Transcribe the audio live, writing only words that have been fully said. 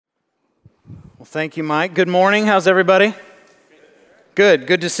Well, thank you, Mike. Good morning. How's everybody?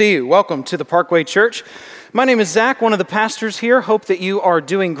 Good to see you. Welcome to the Parkway Church. My name is Zach, one of the pastors here. Hope that you are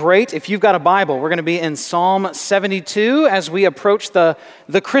doing great. If you've got a Bible, we're going to be in Psalm 72 as we approach the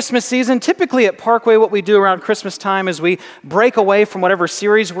Christmas season. Typically at Parkway, what we do around Christmas time is we break away from whatever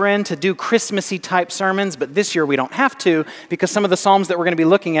series we're in to do Christmassy type sermons, but this year we don't have to because some of the Psalms that we're going to be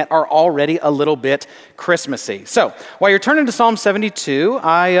looking at are already a little bit Christmassy. So while you're turning to Psalm 72,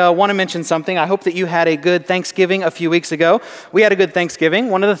 I want to mention something. I hope that you had a good Thanksgiving a few weeks ago. We had a good Thanksgiving.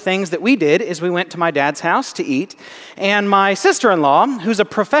 One of the things that we did is we went to my dad's house to eat, and my sister-in-law, who's a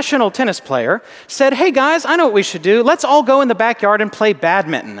professional tennis player, said, "Hey guys, I know what we should do. Let's all go in the backyard and play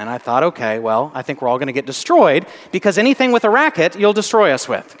badminton." And I thought, okay, well, I think we're all going to get destroyed because anything with a racket, you'll destroy us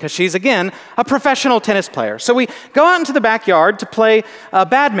with, because she's, again, a professional tennis player. So we go out into the backyard to play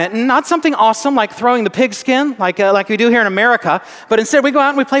badminton, not something awesome like throwing the pigskin like we do here in America, but instead we go out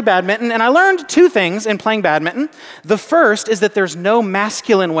and we play badminton, and I learned two things in playing badminton. The first is that there's no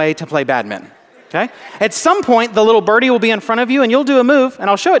masculine way to play badminton. Okay? At some point, the little birdie will be in front of you, and you'll do a move, and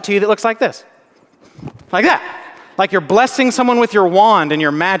I'll show it to you that looks like this. Like that. Like you're blessing someone with your wand and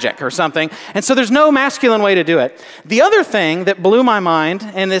your magic or something. And so there's no masculine way to do it. The other thing that blew my mind,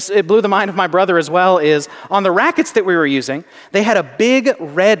 and it blew the mind of my brother as well, is on the rackets that we were using, they had a big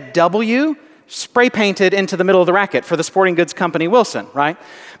red W spray painted into the middle of the racket for the sporting goods company Wilson, right?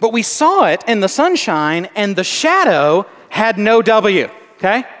 But we saw it in the sunshine, and the shadow had no W,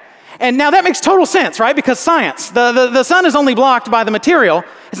 okay? And now that makes total sense, right? Because science, the sun is only blocked by the material.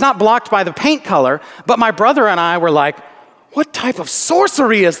 It's not blocked by the paint color. But my brother and I were like, what type of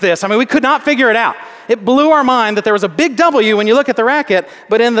sorcery is this? I mean, we could not figure it out. It blew our mind that there was a big W when you look at the racket,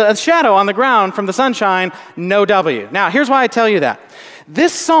 but in the shadow on the ground from the sunshine, no W. Now, here's why I tell you that.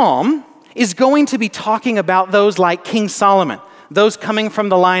 This psalm is going to be talking about those like King Solomon, those coming from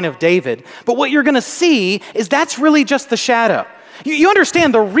the line of David. But what you're going to see is that's really just the shadow. You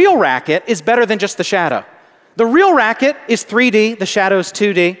understand the real racket is better than just the shadow. The real racket is 3D, the shadow is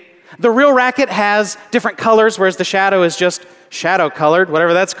 2D. The real racket has different colors, whereas the shadow is just shadow colored,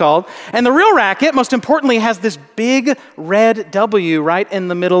 whatever that's called. And the real racket, most importantly, has this big red W right in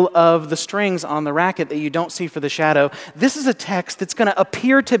the middle of the strings on the racket that you don't see for the shadow. This is a text that's going to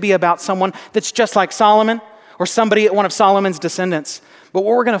appear to be about someone that's just like Solomon or somebody, one of Solomon's descendants. But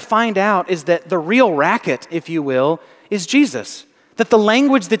what we're going to find out is that the real racket, if you will, is Jesus. That the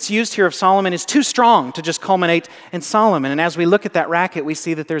language that's used here of Solomon is too strong to just culminate in Solomon. And as we look at that racket, we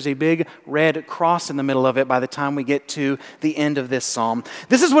see that there's a big red cross in the middle of it by the time we get to the end of this psalm.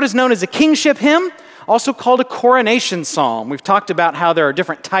 This is what is known as a kingship hymn, also called a coronation psalm. We've talked about how there are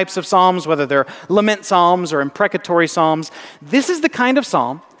different types of psalms, whether they're lament psalms or imprecatory psalms. This is the kind of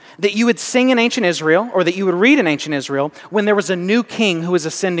psalm that you would sing in ancient Israel, or that you would read in ancient Israel, when there was a new king who was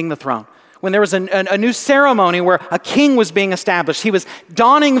ascending the throne. When there was a new ceremony where a king was being established. He was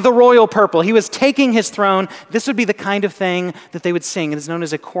donning the royal purple. He was taking his throne. This would be the kind of thing that they would sing. It is known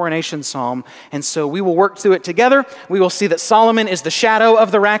as a coronation psalm. And so we will work through it together. We will see that Solomon is the shadow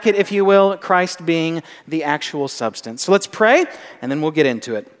of the racket, if you will, Christ being the actual substance. So let's pray, and then we'll get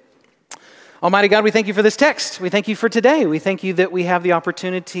into it. Almighty God, we thank you for this text. We thank you for today. We thank you that we have the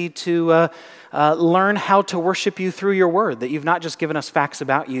opportunity to learn how to worship you through your word, that you've not just given us facts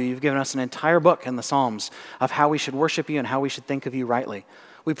about you, you've given us an entire book in the Psalms of how we should worship you and how we should think of you rightly.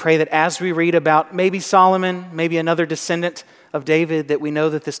 We pray that as we read about maybe Solomon, maybe another descendant of David, that we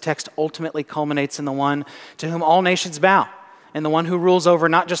know that this text ultimately culminates in the one to whom all nations bow, and the one who rules over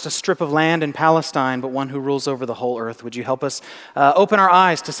not just a strip of land in Palestine, but one who rules over the whole earth. Would you help us open our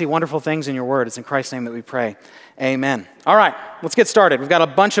eyes to see wonderful things in your word? It's in Christ's name that we pray. Amen. All right, let's get started. We've got a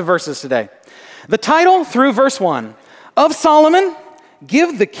bunch of verses today. The title through verse 1, of Solomon,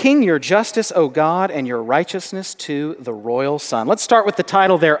 give the king your justice, O God, and your righteousness to the royal son. Let's start with the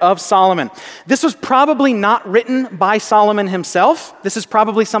title there, of Solomon. This was probably not written by Solomon himself. This is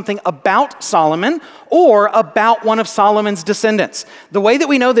probably something about Solomon or about one of Solomon's descendants. The way that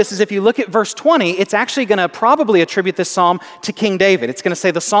we know this is if you look at verse 20, it's actually going to probably attribute this psalm to King David. It's going to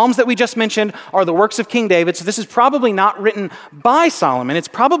say the psalms that we just mentioned are the works of King David. So this is probably not written by Solomon. It's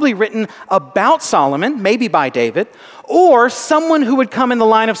probably written about Solomon, maybe by David, or someone who would come in the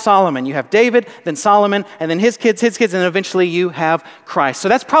line of Solomon. You have David, then Solomon, and then his kids, and then eventually you have Christ. So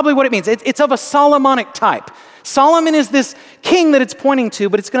that's probably what it means. It's of a Solomonic type. Solomon is this king that it's pointing to,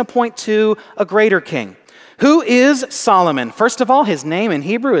 but it's going to point to a greater king. Who is Solomon? First of all, his name in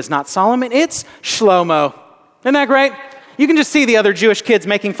Hebrew is not Solomon, it's Shlomo. Isn't that great? You can just see the other Jewish kids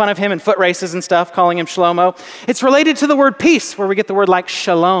making fun of him in foot races and stuff, calling him Shlomo. It's related to the word peace, where we get the word like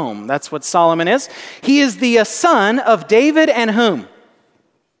shalom. That's what Solomon is. He is the son of David and whom?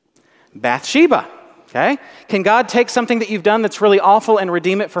 Bathsheba. Okay? Can God take something that you've done that's really awful and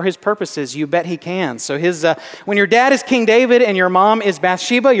redeem it for his purposes? You bet he can. So when your dad is King David and your mom is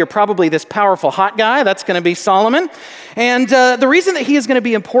Bathsheba, you're probably this powerful hot guy. That's going to be Solomon. And the reason that he is going to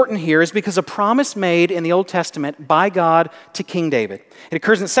be important here is because a promise made in the Old Testament by God to King David. It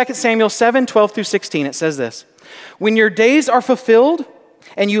occurs in 2 Samuel 7, 12 through 16. It says this, "When your days are fulfilled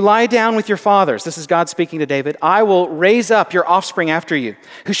and you lie down with your fathers," this is God speaking to David, "I will raise up your offspring after you,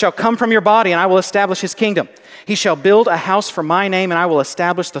 who shall come from your body, and I will establish his kingdom. He shall build a house for my name, and I will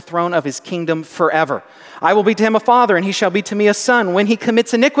establish the throne of his kingdom forever. I will be to him a father, and he shall be to me a son. When he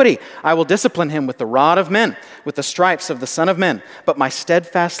commits iniquity, I will discipline him with the rod of men, with the stripes of the Son of Men. But my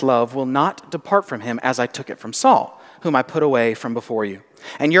steadfast love will not depart from him, as I took it from Saul, whom I put away from before you.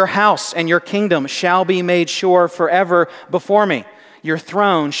 And your house and your kingdom shall be made sure forever before me. Your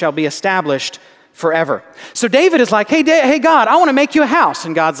throne shall be established forever." So David is like, hey God, I want to make you a house.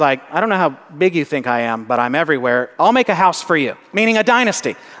 And God's like, I don't know how big you think I am, but I'm everywhere. I'll make a house for you, meaning a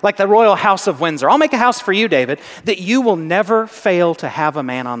dynasty, like the royal house of Windsor. I'll make a house for you, David, that you will never fail to have a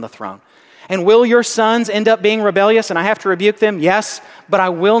man on the throne. And will your sons end up being rebellious and I have to rebuke them? Yes, but I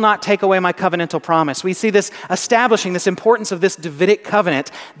will not take away my covenantal promise. We see this establishing this importance of this Davidic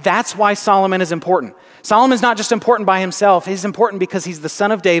covenant. That's why Solomon is important. Solomon's not just important by himself. He's important because he's the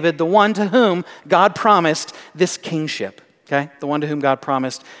son of David, the one to whom God promised this kingship. Okay? The one to whom God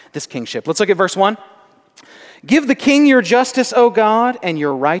promised this kingship. Let's look at verse 1. "Give the king your justice, O God, and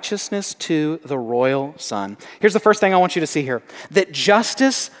your righteousness to the royal son." Here's the first thing I want you to see here. That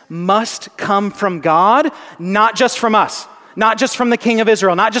justice must come from God, not just from us. Not just from the king of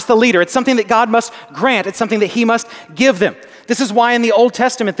Israel, not just the leader. It's something that God must grant. It's something that he must give them. This is why in the Old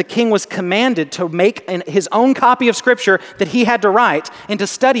Testament, the king was commanded to make his own copy of Scripture that he had to write and to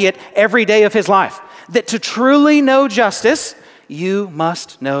study it every day of his life. That to truly know justice, you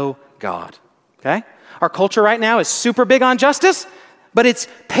must know God. Okay? Our culture right now is super big on justice, but it's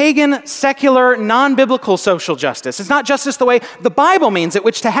pagan, secular, non-biblical social justice. It's not justice the way the Bible means it,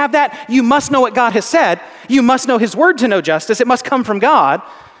 which to have that, you must know what God has said. You must know his word to know justice. It must come from God.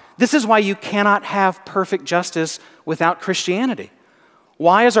 This is why you cannot have perfect justice without Christianity.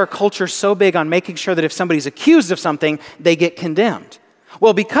 Why is our culture so big on making sure that if somebody's accused of something, they get condemned?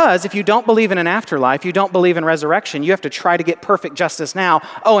 Well, because if you don't believe in an afterlife, you don't believe in resurrection, you have to try to get perfect justice now.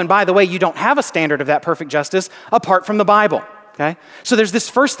 Oh, and by the way, you don't have a standard of that perfect justice apart from the Bible. Okay? So there's this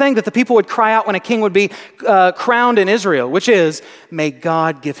first thing that the people would cry out when a king would be crowned in Israel, which is, may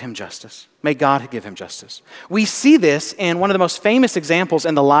God give him justice. May God give him justice. We see this in one of the most famous examples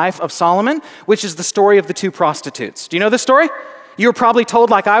in the life of Solomon, which is the story of the two prostitutes. Do you know this story? You were probably told,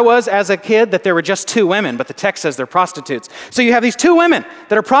 like I was as a kid, that there were just two women, but the text says they're prostitutes. So you have these two women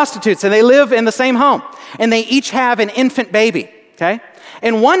that are prostitutes, and they live in the same home, and they each have an infant baby, okay?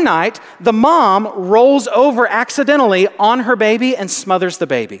 And one night, the mom rolls over accidentally on her baby and smothers the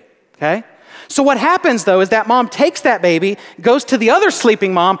baby, okay? So what happens, though, is that mom takes that baby, goes to the other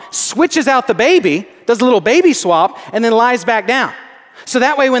sleeping mom, switches out the baby, does a little baby swap, and then lies back down. So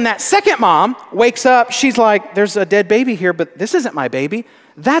that way, when that second mom wakes up, she's like, there's a dead baby here, but this isn't my baby.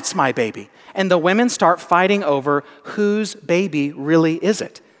 That's my baby. And the women start fighting over whose baby really is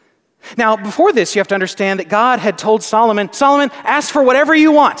it. Now, before this, you have to understand that God had told Solomon, ask for whatever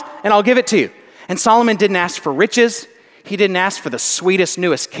you want, and I'll give it to you. And Solomon didn't ask for riches. He didn't ask for the sweetest,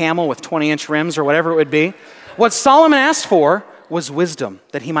 newest camel with 20-inch rims or whatever it would be. What Solomon asked for was wisdom,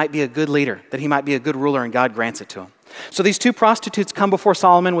 that he might be a good leader, that he might be a good ruler, and God grants it to him. So these two prostitutes come before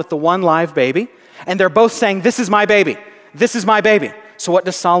Solomon with the one live baby, and they're both saying, this is my baby. This is my baby. So what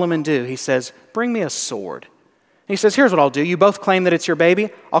does Solomon do? He says, bring me a sword. He says, here's what I'll do. You both claim that it's your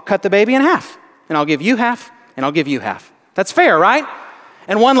baby. I'll cut the baby in half, and I'll give you half, and I'll give you half. That's fair, right?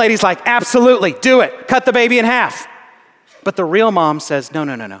 And one lady's like, absolutely, do it. Cut the baby in half. But the real mom says,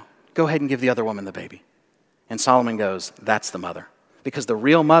 no. Go ahead and give the other woman the baby. And Solomon goes, that's the mother. Because the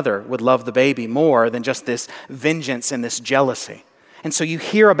real mother would love the baby more than just this vengeance and this jealousy. And so you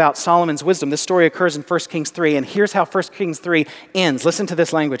hear about Solomon's wisdom. This story occurs in 1 Kings 3, and here's how 1 Kings 3 ends. Listen to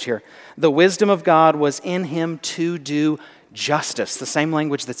this language here. The wisdom of God was in him to do justice, the same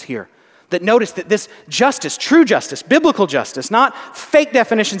language that's here. That notice that this justice, true justice, biblical justice, not fake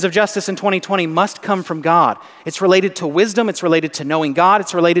definitions of justice in 2020, must come from God. It's related to wisdom, it's related to knowing God,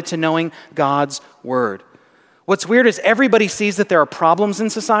 it's related to knowing God's word. What's weird is everybody sees that there are problems in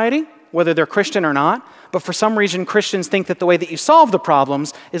society, whether they're Christian or not, but for some reason Christians think that the way that you solve the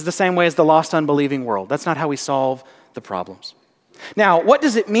problems is the same way as the lost, unbelieving world. That's not how we solve the problems. Now, what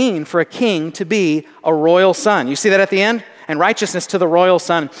does it mean for a king to be a royal son? You see that at the end? And righteousness to the royal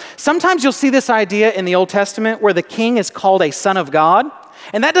son. Sometimes you'll see this idea in the Old Testament where the king is called a son of God.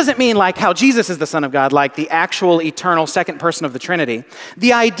 And that doesn't mean like how Jesus is the Son of God, like the actual eternal second person of the Trinity.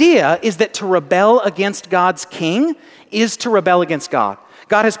 The idea is that to rebel against God's king is to rebel against God.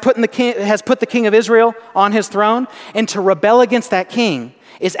 God has put the king of Israel on his throne, and to rebel against that king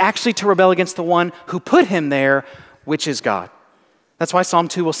is actually to rebel against the one who put him there, which is God. That's why Psalm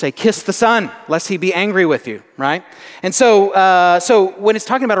 2 will say, kiss the Son, lest he be angry with you, right? And so when it's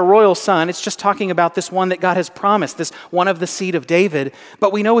talking about a royal son, it's just talking about this one that God has promised, this one of the seed of David.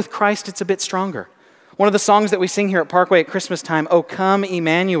 But we know with Christ it's a bit stronger. One of the songs that we sing here at Parkway at Christmas time, O come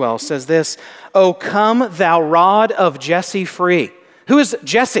Emmanuel, says this, O come thou rod of Jesse free. Who is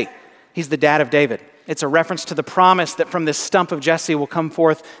Jesse? He's the dad of David. It's a reference to the promise that from this stump of Jesse will come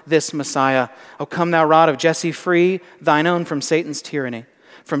forth this Messiah. O come thou rod of Jesse free, thine own from Satan's tyranny.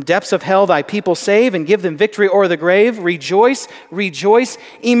 From depths of hell thy people save and give them victory o'er the grave. Rejoice, rejoice,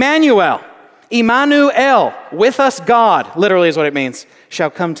 Emmanuel. Emmanuel, with us God, literally is what it means, shall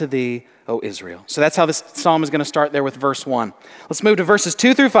come to thee, O Israel. So that's how this psalm is going to start there with verse 1. Let's move to verses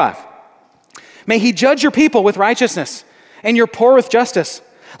 2 through 5. May he judge your people with righteousness and your poor with justice.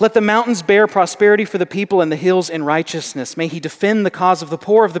 Let the mountains bear prosperity for the people and the hills in righteousness. May he defend the cause of the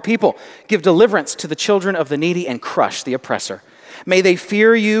poor of the people, give deliverance to the children of the needy, and crush the oppressor. May they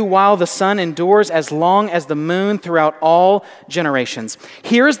fear you while the sun endures, as long as the moon throughout all generations.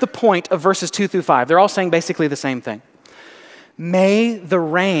 Here is the point of verses 2 through 5. They're all saying basically the same thing. May the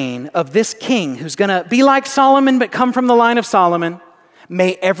reign of this king, who's going to be like Solomon but come from the line of Solomon,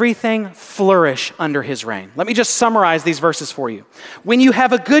 may everything flourish under his reign. Let me just summarize these verses for you. When you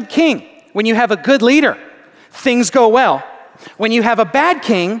have a good king, when you have a good leader, things go well. When you have a bad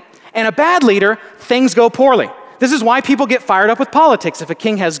king and a bad leader, things go poorly. This is why people get fired up with politics. If a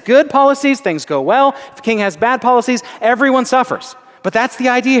king has good policies, things go well. If a king has bad policies, everyone suffers. But that's the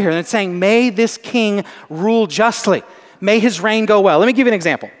idea here. And it's saying, may this king rule justly. May his reign go well. Let me give you an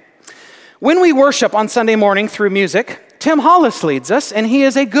example. When we worship on Sunday morning through music, Tim Hollis leads us, and he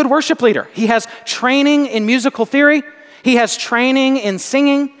is a good worship leader. He has training in musical theory. He has training in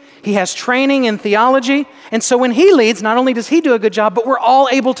singing. He has training in theology. And so when he leads, not only does he do a good job, but we're all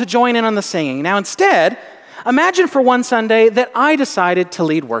able to join in on the singing. Now instead, imagine for one Sunday that I decided to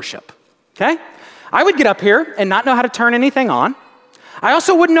lead worship, okay? I would get up here and not know how to turn anything on. I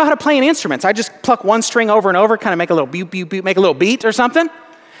also wouldn't know how to play an instrument. So I just pluck one string over and over, kind of make a little make a little beat or something.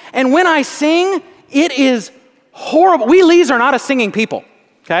 And when I sing, it is horrible. We Lees are not a singing people,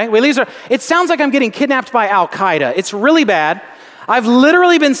 okay? It sounds like I'm getting kidnapped by Al-Qaeda. It's really bad. I've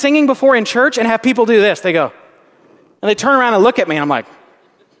literally been singing before in church and have people do this. They go, and they turn around and look at me, and I'm like,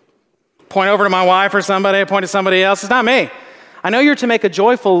 point over to my wife or somebody, point to somebody else. It's not me. I know you're to make a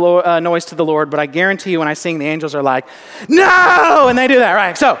joyful noise to the Lord, but I guarantee you when I sing, the angels are like, no! And they do that,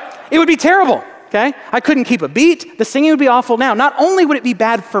 right? So it would be terrible, okay? I couldn't keep a beat. The singing would be awful. Now, not only would it be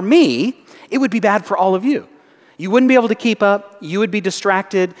bad for me, it would be bad for all of you. You wouldn't be able to keep up. You would be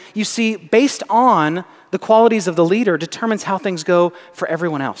distracted. You see, based on the qualities of the leader determines how things go for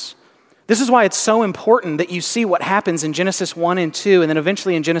everyone else. This is why it's so important that you see what happens in Genesis 1 and 2, and then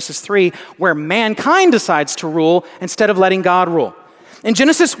eventually in Genesis 3, where mankind decides to rule instead of letting God rule. In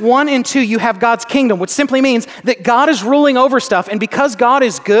Genesis 1 and 2, you have God's kingdom, which simply means that God is ruling over stuff, and because God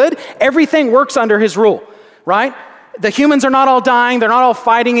is good, everything works under his rule, right? The humans are not all dying. They're not all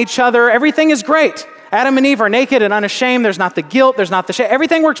fighting each other. Everything is great. Adam and Eve are naked and unashamed. There's not the guilt. There's not the shame.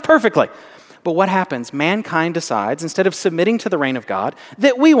 Everything works perfectly. But what happens? Mankind decides, instead of submitting to the reign of God,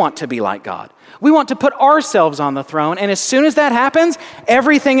 that we want to be like God. We want to put ourselves on the throne. And as soon as that happens,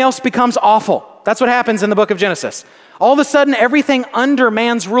 everything else becomes awful. That's what happens in the book of Genesis. All of a sudden, everything under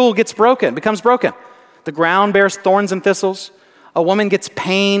man's rule becomes broken. The ground bears thorns and thistles. A woman gets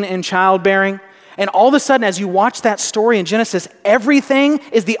pain in childbearing. And all of a sudden, as you watch that story in Genesis, everything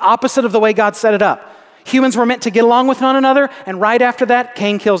is the opposite of the way God set it up. Humans were meant to get along with one another, and right after that,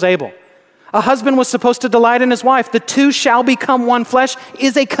 Cain kills Abel. A husband was supposed to delight in his wife. The two shall become one flesh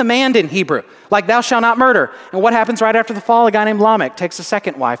is a command in Hebrew, like thou shalt not murder. And what happens right after the fall? A guy named Lamech takes a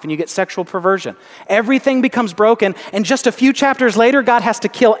second wife, and you get sexual perversion. Everything becomes broken, and just a few chapters later, God has to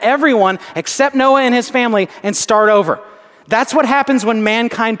kill everyone except Noah and his family and start over. That's what happens when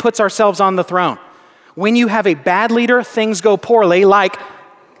mankind puts ourselves on the throne. When you have a bad leader, things go poorly, like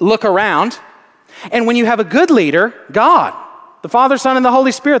look around. And when you have a good leader, God, the Father, Son, and the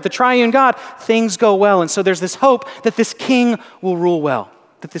Holy Spirit, the triune God, things go well. And so there's this hope that this king will rule well,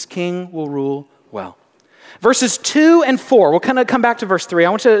 Verses 2 and 4, we'll kind of come back to verse 3. I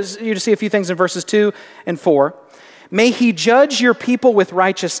want you to see a few things in verses 2 and 4. May he judge your people with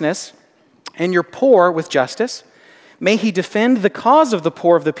righteousness and your poor with justice. May he defend the cause of the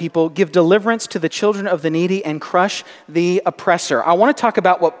poor of the people, give deliverance to the children of the needy, and crush the oppressor. I want to talk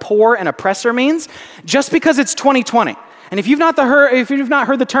about what poor and oppressor means just because it's 2020. And if you've not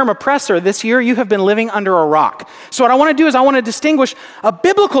heard the term oppressor this year, you have been living under a rock. So what I want to do is I want to distinguish a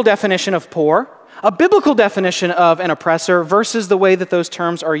biblical definition of poor, a biblical definition of an oppressor versus the way that those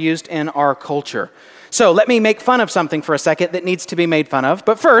terms are used in our culture. So let me make fun of something for a second that needs to be made fun of.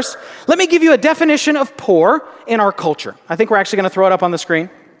 But first, let me give you a definition of poor in our culture. I think we're actually going to throw it up on the screen.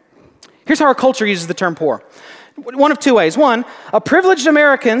 Here's how our culture uses the term poor. One of two ways. One, a privileged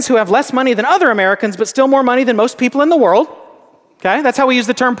Americans who have less money than other Americans, but still more money than most people in the world. Okay, that's how we use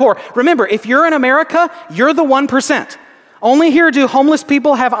the term poor. Remember, if you're in America, you're the 1%. Only here do homeless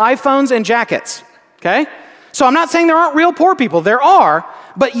people have iPhones and jackets. Okay? So I'm not saying there aren't real poor people. There are,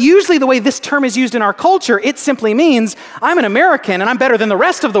 but usually the way this term is used in our culture, it simply means I'm an American and I'm better than the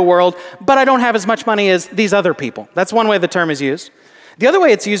rest of the world, but I don't have as much money as these other people. That's one way the term is used. The other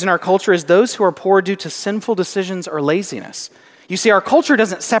way it's used in our culture is those who are poor due to sinful decisions or laziness. You see, our culture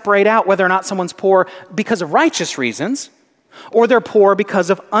doesn't separate out whether or not someone's poor because of righteous reasons or they're poor because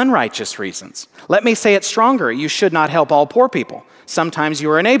of unrighteous reasons. Let me say it stronger. You should not help all poor people. Sometimes you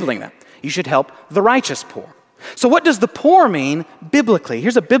are enabling them. You should help the righteous poor. So what does the poor mean biblically?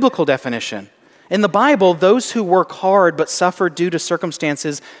 Here's a biblical definition. In the Bible, those who work hard but suffer due to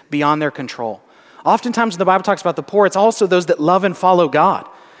circumstances beyond their control. Oftentimes when the Bible talks about the poor, it's also those that love and follow God.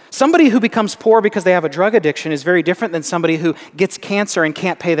 Somebody who becomes poor because they have a drug addiction is very different than somebody who gets cancer and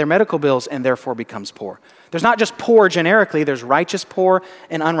can't pay their medical bills and therefore becomes poor. There's not just poor generically, there's righteous poor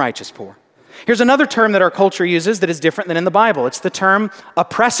and unrighteous poor. Here's another term that our culture uses that is different than in the Bible. It's the term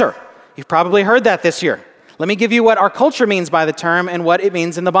oppressor. You've probably heard that this year. Let me give you what our culture means by the term and what it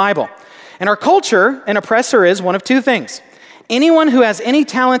means in the Bible. In our culture, an oppressor is one of two things. Anyone who has any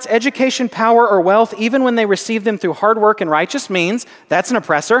talents, education, power, or wealth, even when they receive them through hard work and righteous means, that's an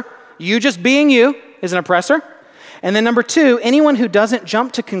oppressor. You just being you is an oppressor. And then number two, anyone who doesn't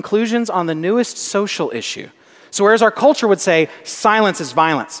jump to conclusions on the newest social issue. So whereas our culture would say silence is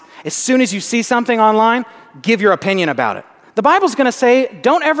violence, as soon as you see something online, give your opinion about it. The Bible's going to say,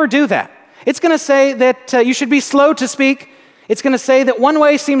 don't ever do that. It's going to say that you should be slow to speak. It's going to say that one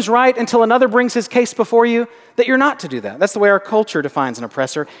way seems right until another brings his case before you, that you're not to do that. That's the way our culture defines an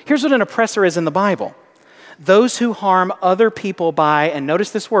oppressor. Here's what an oppressor is in the Bible. Those who harm other people by, and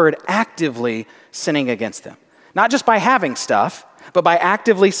notice this word, actively sinning against them. Not just by having stuff, but by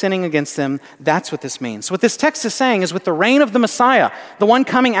actively sinning against them. That's what this means. So what this text is saying is with the reign of the Messiah, the one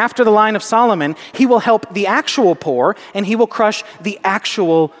coming after the line of Solomon, he will help the actual poor and he will crush the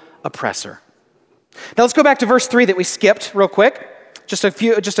actual oppressor. Now let's go back to verse 3 that we skipped real quick. Just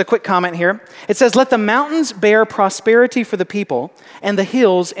a quick comment here. It says, let the mountains bear prosperity for the people and the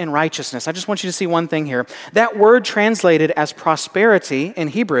hills in righteousness. I just want you to see one thing here. That word translated as prosperity in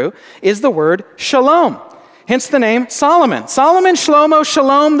Hebrew is the word shalom. Hence the name Solomon. Solomon, Shlomo,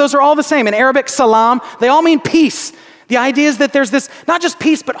 Shalom, those are all the same. In Arabic, salam, they all mean peace. The idea is that there's this, not just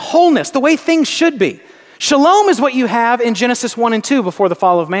peace, but wholeness, the way things should be. Shalom is what you have in Genesis 1 and 2 before the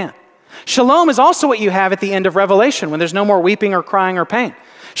fall of man. Shalom is also what you have at the end of Revelation when there's no more weeping or crying or pain.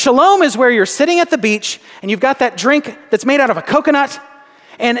 Shalom is where you're sitting at the beach and you've got that drink that's made out of a coconut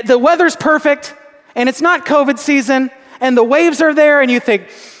and the weather's perfect and it's not COVID season and the waves are there and you think,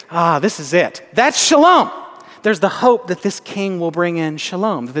 this is it. That's shalom. There's the hope that this king will bring in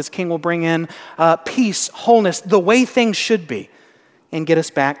shalom, that this king will bring in peace, wholeness, the way things should be and get us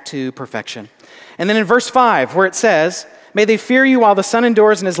back to perfection. And then in verse 5 where it says, may they fear you while the sun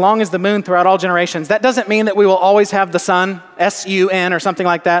endures and as long as the moon throughout all generations. That doesn't mean that we will always have the sun, S-U-N or something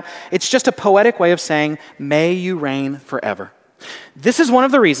like that. It's just a poetic way of saying, may you reign forever. This is one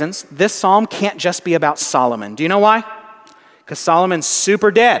of the reasons this psalm can't just be about Solomon. Do you know why? Because Solomon's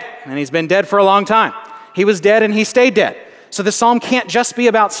super dead and he's been dead for a long time. He was dead and he stayed dead. So the psalm can't just be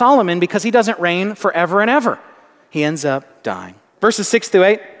about Solomon because he doesn't reign forever and ever. He ends up dying. Verses 6 through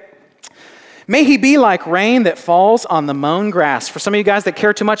 8. May he be like rain that falls on the mown grass. For some of you guys that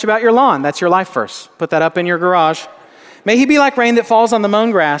care too much about your lawn, that's your life verse. Put that up in your garage. May he be like rain that falls on the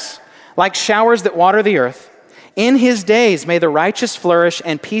mown grass, like showers that water the earth. In his days may the righteous flourish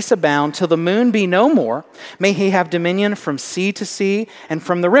and peace abound till the moon be no more. May he have dominion from sea to sea and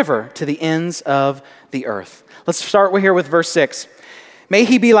from the river to the ends of the earth. Let's start here with verse 6. May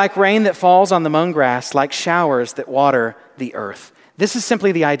he be like rain that falls on the mown grass, like showers that water the earth. This is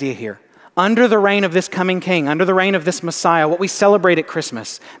simply the idea here. Under the reign of this coming king, under the reign of this Messiah, what we celebrate at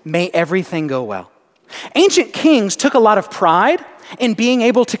Christmas, may everything go well. Ancient kings took a lot of pride in being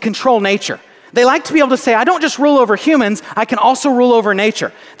able to control nature. They like to be able to say, I don't just rule over humans, I can also rule over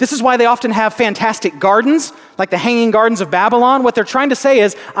nature. This is why they often have fantastic gardens, like the Hanging Gardens of Babylon. What they're trying to say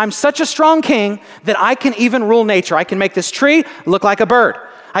is, I'm such a strong king that I can even rule nature. I can make this tree look like a bird.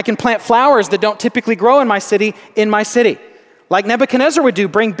 I can plant flowers that don't typically grow in my city. Like Nebuchadnezzar would do,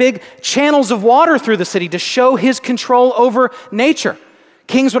 bring big channels of water through the city to show his control over nature.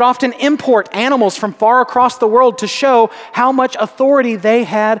 Kings would often import animals from far across the world to show how much authority they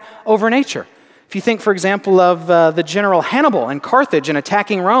had over nature. If you think, for example, of the general Hannibal in Carthage and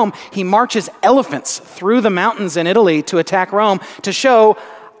attacking Rome, he marches elephants through the mountains in Italy to attack Rome to show,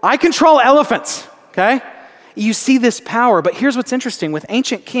 I control elephants, okay? You see this power, but here's what's interesting. With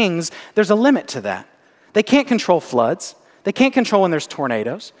ancient kings, there's a limit to that. They can't control floods. They can't control when there's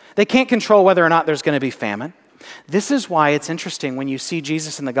tornadoes. They can't control whether or not there's going to be famine. This is why it's interesting when you see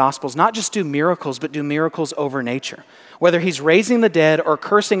Jesus in the Gospels not just do miracles, but do miracles over nature. Whether he's raising the dead or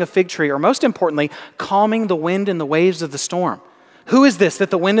cursing a fig tree, or most importantly, calming the wind and the waves of the storm. Who is this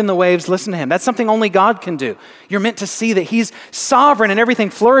that the wind and the waves listen to him? That's something only God can do. You're meant to see that he's sovereign and everything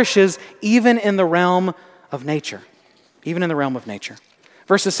flourishes even in the realm of nature. Even in the realm of nature.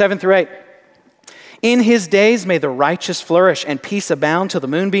 Verses 7 through 8. In his days may the righteous flourish and peace abound till the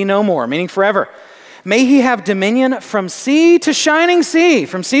moon be no more, meaning forever. May he have dominion from sea to shining sea,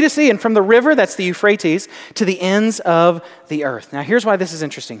 from sea to sea, and from the river, that's the Euphrates, to the ends of the earth. Now here's why this is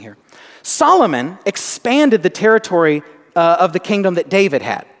interesting here. Solomon expanded the territory of the kingdom that David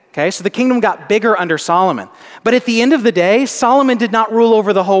had. Okay, so the kingdom got bigger under Solomon. But at the end of the day, Solomon did not rule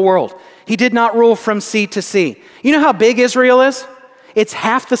over the whole world. He did not rule from sea to sea. You know how big Israel is? It's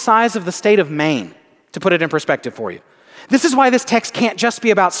half the size of the state of Maine, to put it in perspective for you. This is why this text can't just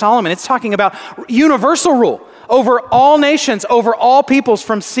be about Solomon. It's talking about universal rule over all nations, over all peoples,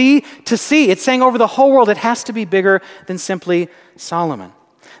 from sea to sea. It's saying over the whole world, it has to be bigger than simply Solomon.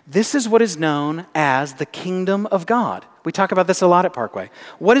 This is what is known as the kingdom of God. We talk about this a lot at Parkway.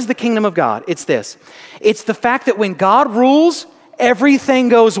 What is the kingdom of God? It's this. It's the fact that when God rules, everything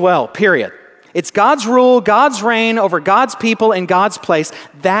goes well, period. It's God's rule, God's reign over God's people and God's place.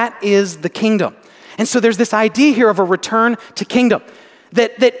 That is the kingdom. And so there's this idea here of a return to kingdom.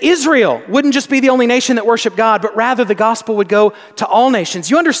 That Israel wouldn't just be the only nation that worshiped God, but rather the gospel would go to all nations.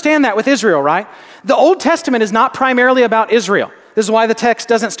 You understand that with Israel, right? The Old Testament is not primarily about Israel. This is why the text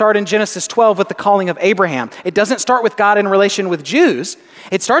doesn't start in Genesis 12 with the calling of Abraham. It doesn't start with God in relation with Jews.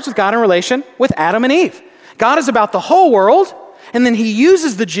 It starts with God in relation with Adam and Eve. God is about the whole world, and then he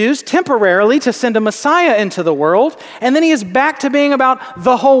uses the Jews temporarily to send a Messiah into the world, and then he is back to being about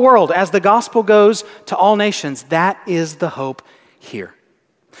the whole world as the gospel goes to all nations. That is the hope here.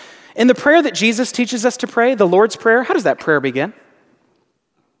 In the prayer that Jesus teaches us to pray, the Lord's Prayer, how does that prayer begin?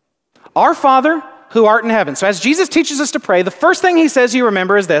 Our Father, who art in heaven. So as Jesus teaches us to pray, the first thing he says you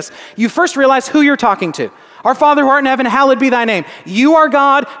remember is this. You first realize who you're talking to. Our Father who art in heaven, hallowed be thy name. You are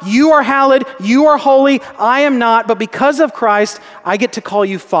God, you are hallowed, you are holy, I am not, but because of Christ, I get to call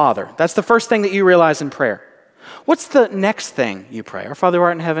you Father. That's the first thing that you realize in prayer. What's the next thing you pray? Our Father who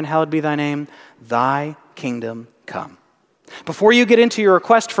art in heaven, hallowed be thy name, thy kingdom come. Before you get into your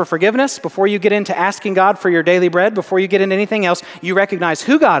request for forgiveness, before you get into asking God for your daily bread, before you get into anything else, you recognize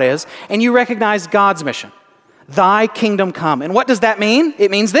who God is and you recognize God's mission. Thy kingdom come. And what does that mean?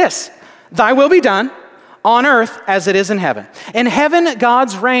 It means this. Thy will be done on earth as it is in heaven. In heaven,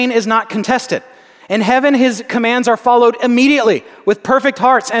 God's reign is not contested. In heaven, his commands are followed immediately with perfect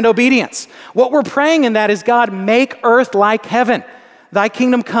hearts and obedience. What we're praying in that is, God, make earth like heaven. Thy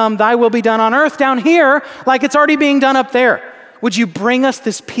kingdom come, thy will be done on earth down here like it's already being done up there. Would you bring us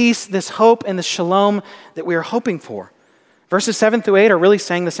this peace, this hope, and this shalom that we are hoping for? Verses 7 through 8 are really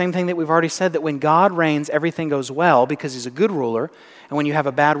saying the same thing that we've already said, that when God reigns, everything goes well because he's a good ruler, and when you have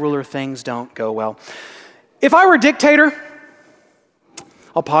a bad ruler, things don't go well. If I were a dictator,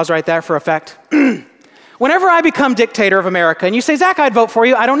 I'll pause right there for effect. Whenever I become dictator of America, and you say, Zach, I'd vote for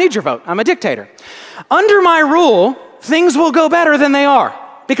you, I don't need your vote. I'm a dictator. Under my rule, things will go better than they are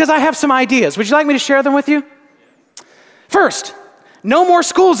because I have some ideas. Would you like me to share them with you? First, no more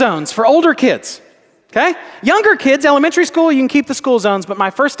school zones for older kids, okay? Younger kids, elementary school, you can keep the school zones, but my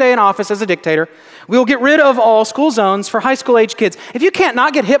first day in office as a dictator, we will get rid of all school zones for high school age kids. If you can't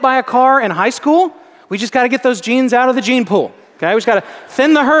not get hit by a car in high school, we just got to get those genes out of the gene pool, okay? We just got to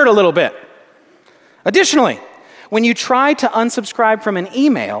thin the herd a little bit. Additionally, when you try to unsubscribe from an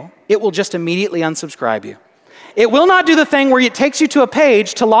email, it will just immediately unsubscribe you. It will not do the thing where it takes you to a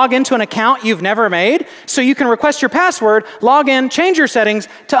page to log into an account you've never made so you can request your password, log in, change your settings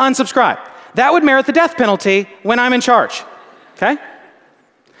to unsubscribe. That would merit the death penalty when I'm in charge, okay?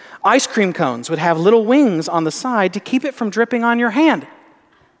 Ice cream cones would have little wings on the side to keep it from dripping on your hand.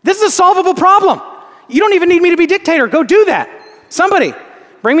 This is a solvable problem. You don't even need me to be dictator. Go do that. Somebody,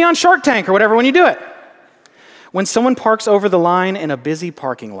 bring me on Shark Tank or whatever when you do it. When someone parks over the line in a busy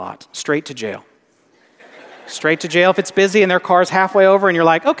parking lot, straight to jail. Straight to jail if it's busy and their car's halfway over and you're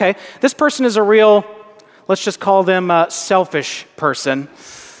like, okay, this person is a real, let's just call them a selfish person.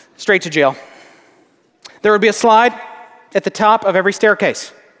 Straight to jail. There would be a slide at the top of every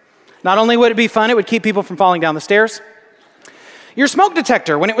staircase. Not only would it be fun, it would keep people from falling down the stairs. Your smoke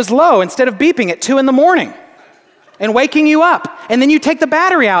detector, when it was low, instead of beeping at 2 a.m. and waking you up, and then you take the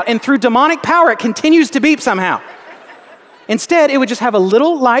battery out, and through demonic power, it continues to beep somehow. Instead, it would just have a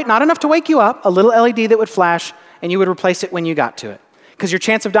little light, not enough to wake you up, a little LED that would flash, and you would replace it when you got to it. Because your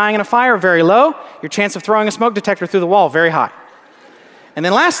chance of dying in a fire, very low. Your chance of throwing a smoke detector through the wall, very high. And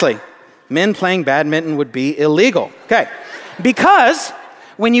then lastly, men playing badminton would be illegal. Okay, because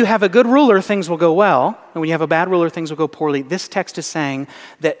when you have a good ruler, things will go well, and when you have a bad ruler, things will go poorly. This text is saying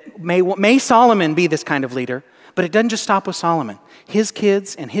that may Solomon be this kind of leader, but it doesn't just stop with Solomon. His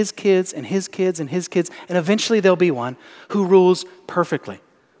kids and his kids and his kids and his kids, and eventually there'll be one who rules perfectly,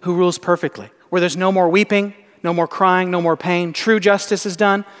 where there's no more weeping, no more crying, no more pain. True justice is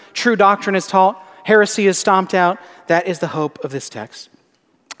done, true doctrine is taught, heresy is stomped out. That is the hope of this text.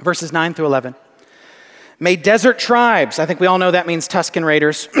 Verses 9 through 11. May desert tribes, I think we all know that means Tuscan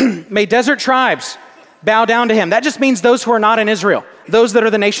Raiders, may desert tribes bow down to him. That just means those who are not in Israel, those that are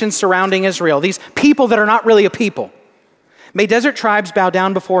the nations surrounding Israel, these people that are not really a people. May desert tribes bow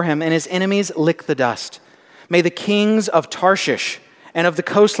down before him and his enemies lick the dust. May the kings of Tarshish and of the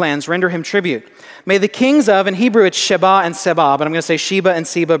coastlands render him tribute. May the kings of, in Hebrew it's Sheba and Seba, but I'm going to say Sheba and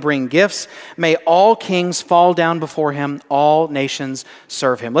Seba bring gifts. May all kings fall down before him, all nations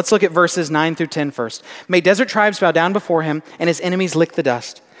serve him. Let's look at verses 9 through 10 first. May desert tribes bow down before him and his enemies lick the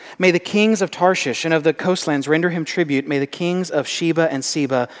dust. May the kings of Tarshish and of the coastlands render him tribute. May the kings of Sheba and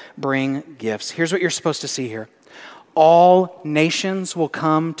Seba bring gifts. Here's what you're supposed to see here. All nations will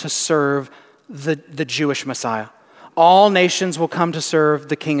come to serve the Jewish Messiah. All nations will come to serve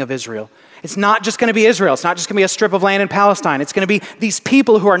the King of Israel. It's not just going to be Israel. It's not just going to be a strip of land in Palestine. It's going to be these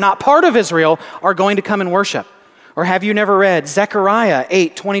people who are not part of Israel are going to come and worship. Or have you never read Zechariah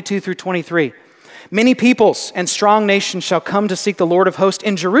 8:22 through 23? Many peoples and strong nations shall come to seek the Lord of hosts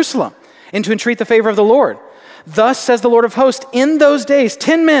in Jerusalem and to entreat the favor of the Lord. Thus says the Lord of hosts, in those days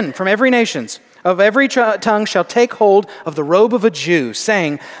 10 men from every nation of every tongue shall take hold of the robe of a Jew,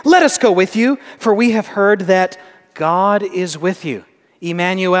 saying, let us go with you, for we have heard that God is with you.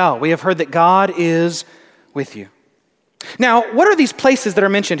 Emmanuel, we have heard that God is with you. Now, what are these places that are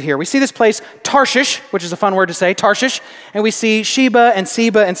mentioned here? We see this place, Tarshish, which is a fun word to say, Tarshish, and we see Sheba and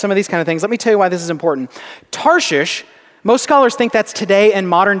Seba and some of these kind of things. Let me tell you why this is important. Tarshish, most scholars think that's today in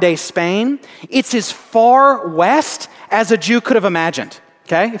modern day Spain. It's as far west as a Jew could have imagined,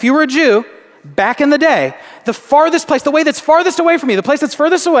 okay? If you were a Jew, back in the day, the farthest place, the way that's farthest away from you, the place that's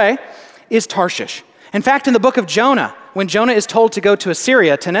furthest away is Tarshish. In fact, in the book of Jonah, when Jonah is told to go to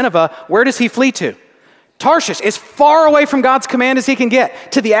Assyria, to Nineveh, where does he flee to? Tarshish, as far away from God's command as he can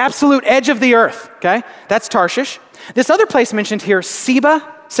get, to the absolute edge of the earth, okay? That's Tarshish. This other place mentioned here,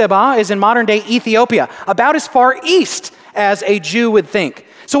 Seba, is in modern day Ethiopia, about as far east as a Jew would think.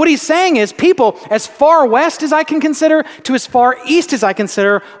 So what he's saying is people as far west as I can consider to as far east as I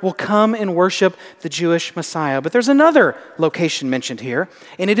consider will come and worship the Jewish Messiah. But there's another location mentioned here,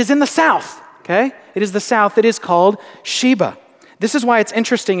 and it is in the south, okay? It is the south. It is called Sheba. This is why it's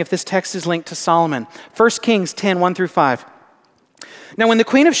interesting if this text is linked to Solomon. 1 Kings 10, 1 through 5. Now, when the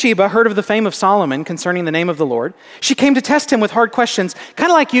queen of Sheba heard of the fame of Solomon concerning the name of the Lord, she came to test him with hard questions,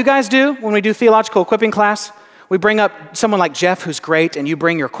 kind of like you guys do when we do theological equipping class. We bring up someone like Jeff, who's great, and you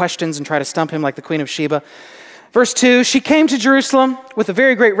bring your questions and try to stump him like the queen of Sheba. Verse 2, she came to Jerusalem with a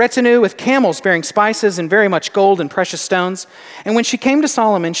very great retinue, with camels bearing spices and very much gold and precious stones. And when she came to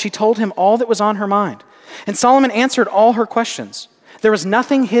Solomon, she told him all that was on her mind. And Solomon answered all her questions. There was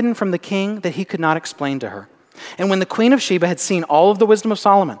nothing hidden from the king that he could not explain to her. And when the queen of Sheba had seen all of the wisdom of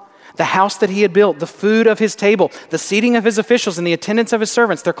Solomon, the house that he had built, the food of his table, the seating of his officials and the attendance of his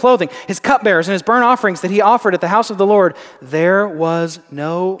servants, their clothing, his cupbearers and his burnt offerings that he offered at the house of the Lord, there was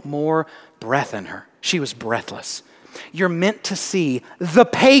no more breath in her. She was breathless. You're meant to see the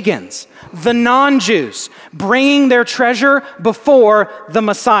pagans, the non-Jews, bringing their treasure before the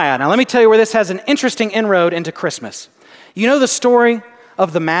Messiah. Now let me tell you where this has an interesting inroad into Christmas. You know the story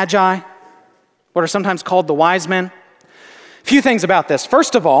of the Magi, what are sometimes called the wise men? A few things about this.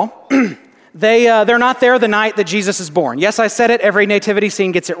 First of all, they're not there the night that Jesus is born. Yes, I said it, every nativity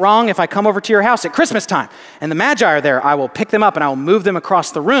scene gets it wrong. If I come over to your house at Christmas time and the Magi are there, I will pick them up and I will move them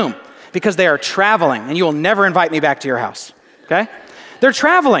across the room because they are traveling and you will never invite me back to your house, okay? They're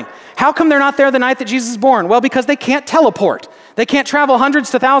traveling. How come they're not there the night that Jesus is born? Well, because they can't teleport. They can't travel hundreds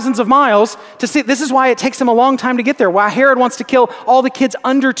to thousands of miles to see. This is why it takes them a long time to get there. Why Herod wants to kill all the kids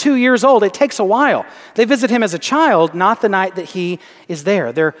under 2 years old. It takes a while. They visit him as a child, not the night that he is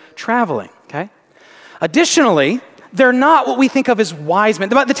there. They're traveling, okay? Additionally, they're not what we think of as wise men.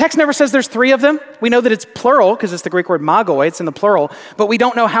 The text never says there's 3 of them. We know that it's plural because it's the Greek word magoi. It's in the plural, but we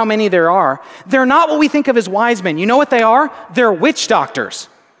don't know how many there are. They're not what we think of as wise men. You know what they are? They're witch doctors.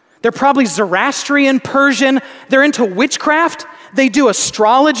 They're probably Zoroastrian, Persian. They're into witchcraft. They do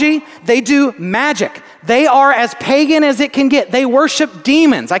astrology. They do magic. They are as pagan as it can get. They worship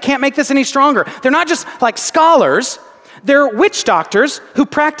demons. I can't make this any stronger. They're not just like scholars. They're witch doctors who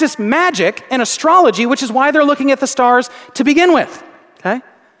practice magic and astrology, which is why they're looking at the stars to begin with, okay?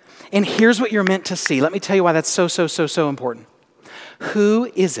 And here's what you're meant to see. Let me tell you why that's so important.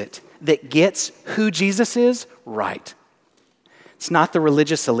 Who is it that gets who Jesus is right? It's not the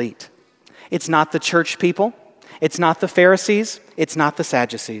religious elite. It's not the church people. It's not the Pharisees. It's not the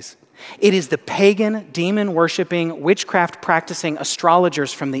Sadducees. It is the pagan, demon-worshiping, witchcraft-practicing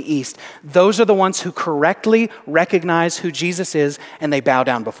astrologers from the East. Those are the ones who correctly recognize who Jesus is, and they bow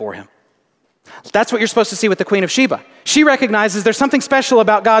down before him. That's what you're supposed to see with the Queen of Sheba. She recognizes there's something special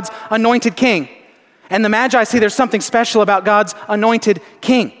about God's anointed king. And the Magi see there's something special about God's anointed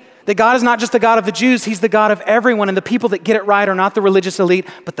king. That God is not just the God of the Jews, he's the God of everyone. And the people that get it right are not the religious elite,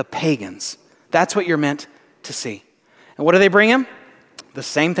 but the pagans. That's what you're meant to see. And what do they bring him? The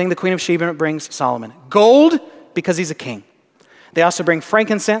same thing the Queen of Sheba brings Solomon. Gold, because he's a king. They also bring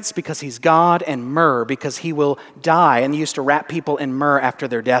frankincense because he's God, and myrrh because he will die. And they used to wrap people in myrrh after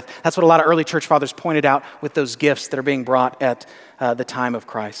their death. That's what a lot of early church fathers pointed out with those gifts that are being brought at the time of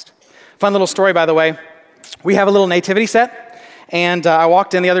Christ. Fun little story, by the way. We have a little nativity set. And I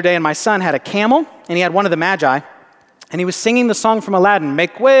walked in the other day, and my son had a camel, and he had one of the Magi. And he was singing the song from Aladdin,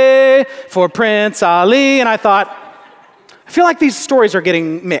 "Make way for Prince Ali." And I thought, I feel like these stories are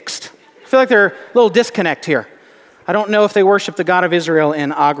getting mixed. I feel like there's a little disconnect here. I don't know if they worship the God of Israel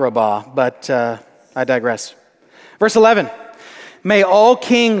in Agrabah, but I digress. Verse 11, "May all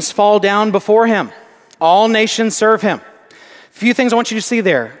kings fall down before him, all nations serve him." A few things I want you to see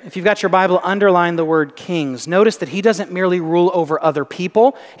there. If you've got your Bible, underline the word kings. Notice that he doesn't merely rule over other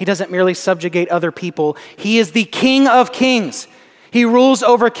people. He doesn't merely subjugate other people. He is the King of kings. He rules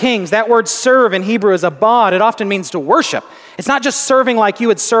over kings. That word serve in Hebrew is abad. It often means to worship. It's not just serving like you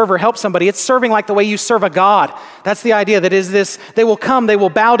would serve or help somebody. It's serving like the way you serve a god. That's the idea. That is this, they will come, they will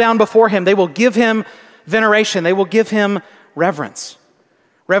bow down before him. They will give him veneration. They will give him reverence.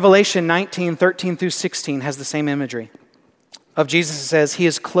 Revelation 19, 13 through 16 has the same imagery of Jesus. It says, he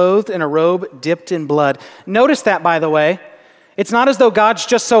is clothed in a robe dipped in blood. Notice that, by the way. It's not as though God's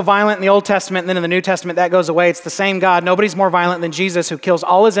just so violent in the Old Testament and then in the New Testament that goes away. It's the same God. Nobody's more violent than Jesus, who kills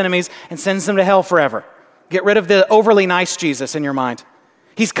all his enemies and sends them to hell forever. Get rid of the overly nice Jesus in your mind.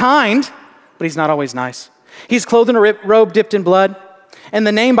 He's kind, but he's not always nice. He's clothed in a robe dipped in blood, and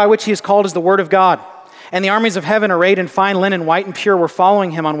the name by which he is called is the Word of God. And the armies of heaven, arrayed in fine linen, white and pure, were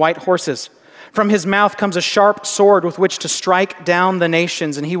following him on white horses. From his mouth comes a sharp sword with which to strike down the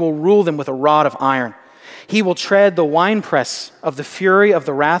nations, and he will rule them with a rod of iron. He will tread the winepress of the fury of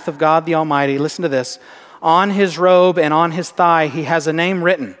the wrath of God the Almighty. Listen to this. On his robe and on his thigh he has a name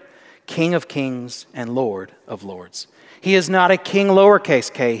written, King of Kings and Lord of Lords. He is not a king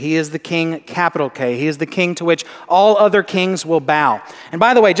lowercase k. He is the king capital K. He is the king to which all other kings will bow. And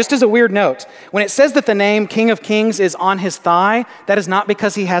by the way, just as a weird note, when it says that the name King of Kings is on his thigh, that is not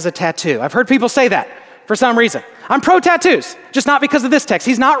because he has a tattoo. I've heard people say that for some reason. I'm pro tattoos, just not because of this text.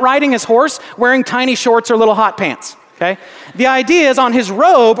 He's not riding his horse wearing tiny shorts or little hot pants. Okay? The idea is on his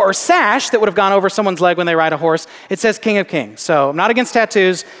robe or sash that would have gone over someone's leg when they ride a horse, it says King of Kings. So I'm not against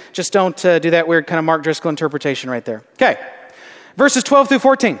tattoos, just don't do that weird kind of Mark Driscoll interpretation right there. Okay, verses 12 through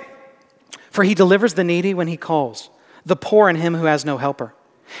 14. For he delivers the needy when he calls, the poor and him who has no helper.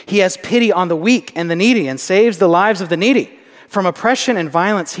 He has pity on the weak and the needy and saves the lives of the needy. From oppression and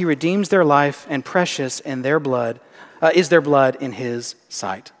violence he redeems their life, and precious in their blood is their blood in his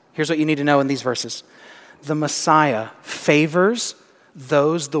sight. Here's what you need to know in these verses. The Messiah favors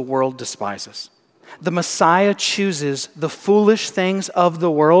those the world despises. The Messiah chooses the foolish things of the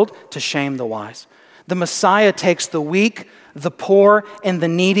world to shame the wise. The Messiah takes the weak, the poor, and the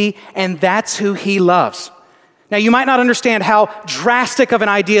needy, and that's who he loves. Now, you might not understand how drastic of an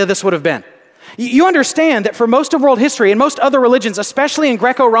idea this would have been. You understand that for most of world history and most other religions, especially in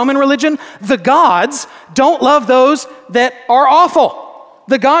Greco-Roman religion, the gods don't love those that are awful.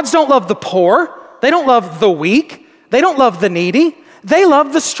 The gods don't love the poor. They don't love the weak. They don't love the needy. They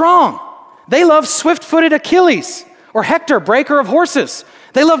love the strong. They love swift-footed Achilles Or Hector, breaker of horses.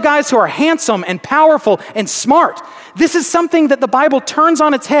 They love guys who are handsome and powerful and smart. This is something that the Bible turns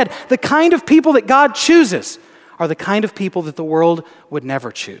on its head. The kind of people that God chooses are the kind of people that the world would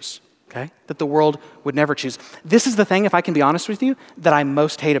never choose, okay? That the world would never choose. This is the thing, if I can be honest with you, that I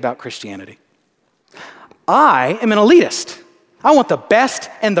most hate about Christianity. I am an elitist. I want the best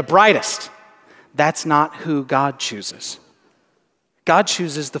and the brightest. That's not who God chooses. God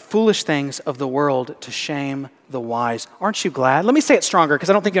chooses the foolish things of the world to shame the wise. Aren't you glad? Let me say it stronger because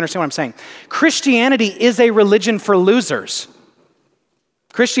I don't think you understand what I'm saying. Christianity is a religion for losers.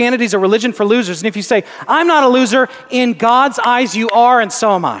 Christianity is a religion for losers. And if you say, I'm not a loser, in God's eyes you are, and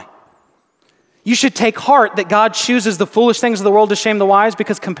so am I. You should take heart that God chooses the foolish things of the world to shame the wise,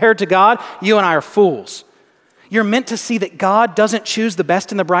 because compared to God, you and I are fools. You're meant to see that God doesn't choose the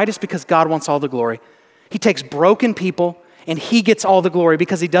best and the brightest because God wants all the glory. He takes broken people and he gets all the glory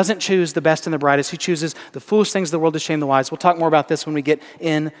because he doesn't choose the best and the brightest. He chooses the foolish things of the world to shame the wise. We'll talk more about this when we get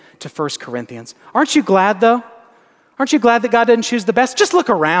into 1 Corinthians. Aren't you glad, though? Aren't you glad that God doesn't choose the best? Just look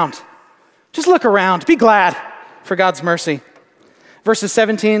around. Just look around. Be glad for God's mercy. Verses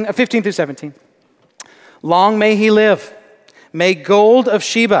 15 through 17. Long may he live. May gold of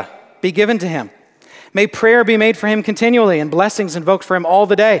Sheba be given to him. May prayer be made for him continually and blessings invoked for him all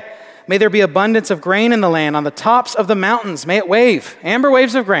the day. May there be abundance of grain in the land on the tops of the mountains. May it wave, amber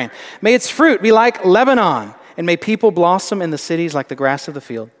waves of grain. May its fruit be like Lebanon, and may people blossom in the cities like the grass of the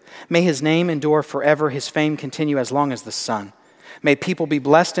field. May his name endure forever, his fame continue as long as the sun. May people be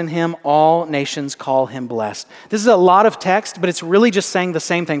blessed in him, all nations call him blessed. This is a lot of text, but it's really just saying the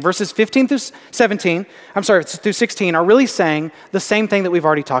same thing. Verses 15 through 16 are really saying the same thing that we've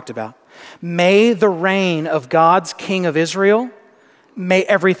already talked about. May the reign of God's King of Israel, may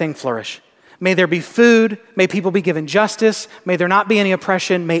everything flourish. May there be food. May people be given justice. May there not be any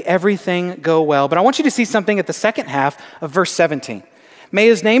oppression. May everything go well. But I want you to see something at the second half of verse 17. May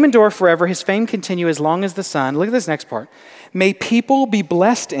his name endure forever, his fame continue as long as the sun. Look at this next part. May people be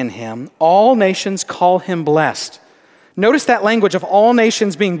blessed in him. All nations call him blessed. Notice that language of all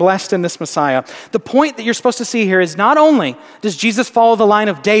nations being blessed in this Messiah. The point that you're supposed to see here is not only does Jesus follow the line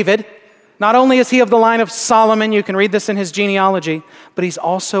of David, not only is he of the line of Solomon, you can read this in his genealogy, but he's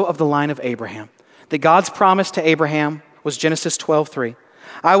also of the line of Abraham. That God's promise to Abraham was Genesis 12:3.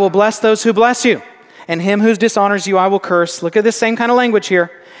 I will bless those who bless you, and him who dishonors you I will curse. Look at this same kind of language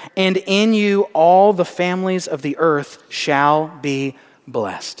here. And in you all the families of the earth shall be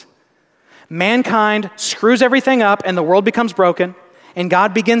blessed. Mankind screws everything up and the world becomes broken, and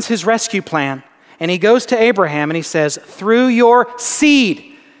God begins his rescue plan. And he goes to Abraham and he says, through your seed,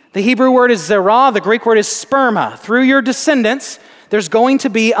 the Hebrew word is zerah, the Greek word is sperma. Through your descendants, there's going to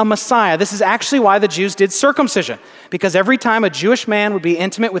be a Messiah. This is actually why the Jews did circumcision, because every time a Jewish man would be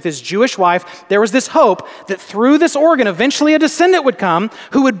intimate with his Jewish wife, there was this hope that through this organ, eventually a descendant would come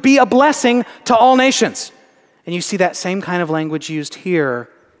who would be a blessing to all nations. And you see that same kind of language used here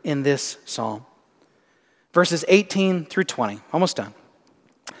in this psalm. Verses 18 through 20, almost done.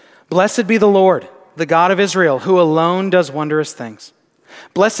 Blessed be the Lord, the God of Israel, who alone does wondrous things.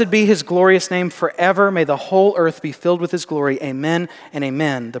 Blessed be his glorious name forever. May the whole earth be filled with his glory. Amen and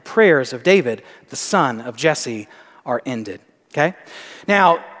amen. The prayers of David, the son of Jesse, are ended. Okay?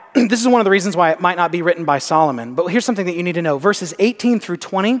 Now, this is one of the reasons why it might not be written by Solomon, but here's something that you need to know. Verses 18 through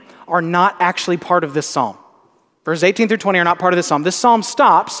 20 are not actually part of this psalm. Verses 18 through 20 are not part of this psalm. This psalm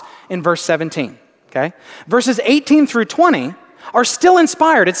stops in verse 17. Okay? Verses 18 through 20 are still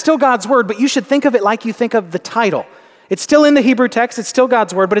inspired. It's still God's word, but you should think of it like you think of the title. It's still in the Hebrew text, it's still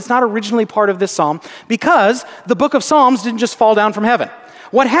God's word, but it's not originally part of this psalm because the book of Psalms didn't just fall down from heaven.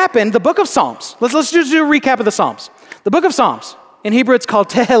 What happened, the book of Psalms, let's just do a recap of the Psalms. The book of Psalms, in Hebrew it's called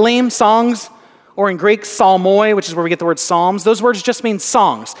Tehillim, songs, or in Greek, psalmoi, which is where we get the word psalms. Those words just mean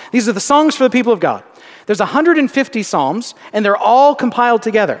songs. These are the songs for the people of God. There's 150 psalms, and they're all compiled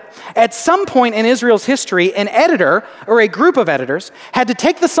together. At some point in Israel's history, an editor, or a group of editors, had to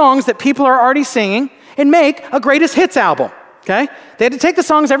take the songs that people are already singing and make a greatest hits album, okay? They had to take the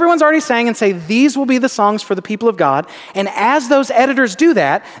songs everyone's already sang and say, these will be the songs for the people of God. And as those editors do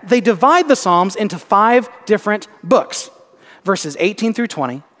that, they divide the Psalms into 5 different books. Verses 18 through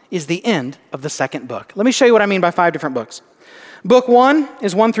 20 is the end of the second book. Let me show you what I mean by 5 different books. Book 1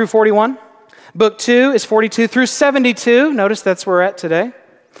 is 1 through 41. Book 2 is 42 through 72. Notice that's where we're at today.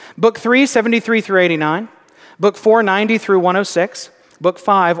 Book 3, 73 through 89. Book 4, 90 through 106. Book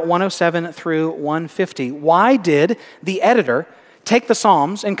 5, 107 through 150. Why did the editor take the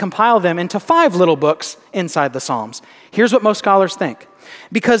Psalms and compile them into 5 little books inside the Psalms? Here's what most scholars think.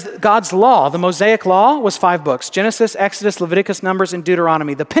 Because God's law, the Mosaic law, was 5 books. Genesis, Exodus, Leviticus, Numbers, and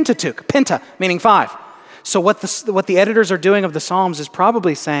Deuteronomy. The Pentateuch, penta, meaning 5. So what the editors are doing of the Psalms is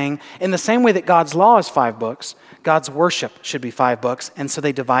probably saying, in the same way that God's law is 5 books, God's worship should be 5 books, and so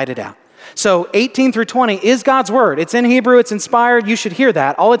they divide it out. So 18 through 20 is God's word. It's in Hebrew, it's inspired, you should hear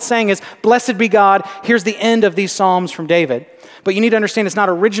that. All it's saying is, blessed be God, here's the end of these Psalms from David. But you need to understand it's not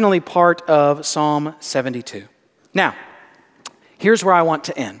originally part of Psalm 72. Now, here's where I want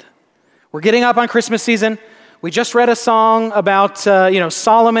to end. We're getting up on Christmas season. We just read a song about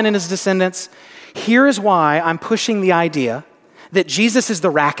Solomon and his descendants. Here is why I'm pushing the idea that Jesus is the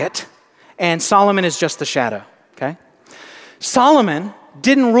racket and Solomon is just the shadow, okay? Solomon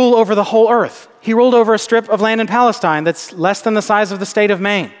didn't rule over the whole earth. He ruled over a strip of land in Palestine that's less than the size of the state of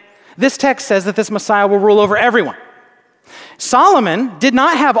Maine. This text says that this Messiah will rule over everyone. Solomon did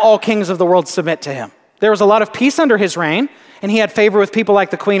not have all kings of the world submit to him. There was a lot of peace under his reign, and he had favor with people like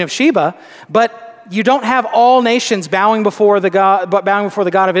the Queen of Sheba, but you don't have all nations bowing before the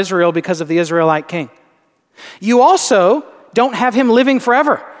God of Israel because of the Israelite king. You also don't have him living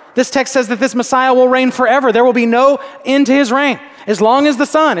forever. This text says that this Messiah will reign forever. There will be no end to his reign. As long as the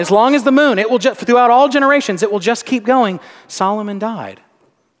sun, as long as the moon, it will throughout all generations, it will just keep going. Solomon died.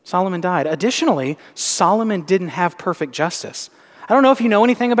 Additionally, Solomon didn't have perfect justice. I don't know if you know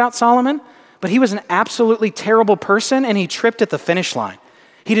anything about Solomon, but he was an absolutely terrible person, and he tripped at the finish line.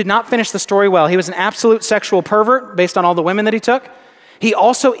 He did not finish the story well. He was an absolute sexual pervert based on all the women that he took. He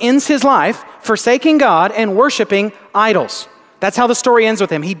also ends his life forsaking God and worshiping idols. That's how the story ends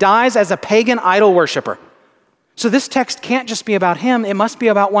with him. He dies as a pagan idol worshiper. So this text can't just be about him. It must be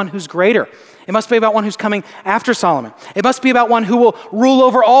about one who's greater. It must be about one who's coming after Solomon. It must be about one who will rule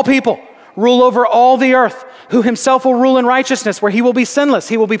over all people, rule over all the earth, who himself will rule in righteousness, where he will be sinless,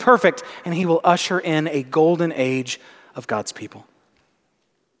 he will be perfect, and he will usher in a golden age of God's people.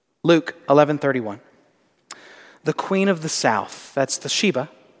 Luke 11:31. The queen of the south, that's the Sheba,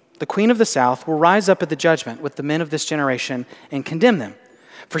 the queen of the south will rise up at the judgment with the men of this generation and condemn them.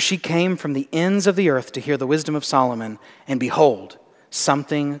 For she came from the ends of the earth to hear the wisdom of Solomon, and behold,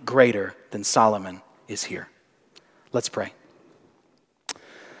 something greater than Solomon is here. Let's pray.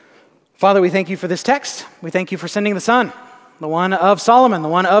 Father, we thank you for this text. We thank you for sending the Son, the one of Solomon, the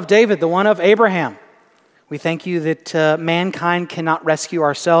one of David, the one of Abraham. We thank you that mankind cannot rescue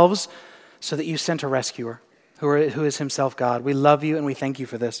ourselves, so that you sent a rescuer who is himself God. We love you and we thank you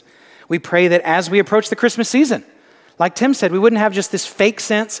for this. We pray that as we approach the Christmas season, like Tim said, we wouldn't have just this fake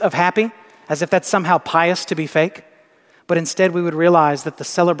sense of happy, as if that's somehow pious to be fake, but instead we would realize that the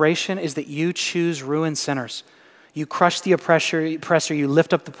celebration is that you choose ruined sinners. You crush the oppressor, you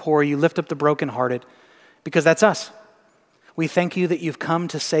lift up the poor, you lift up the brokenhearted, because that's us. We thank you that you've come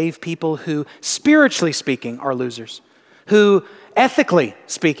to save people who, spiritually speaking, are losers, who, ethically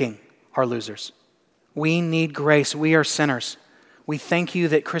speaking, are losers. We need grace. We are sinners. We thank you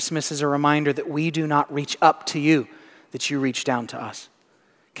that Christmas is a reminder that we do not reach up to you, that you reach down to us.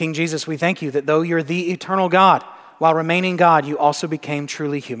 King Jesus, we thank you that though you're the eternal God, while remaining God, you also became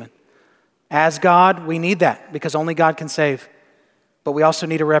truly human. As God, we need that because only God can save. But we also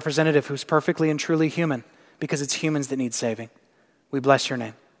need a representative who's perfectly and truly human because it's humans that need saving. We bless your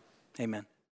name. Amen.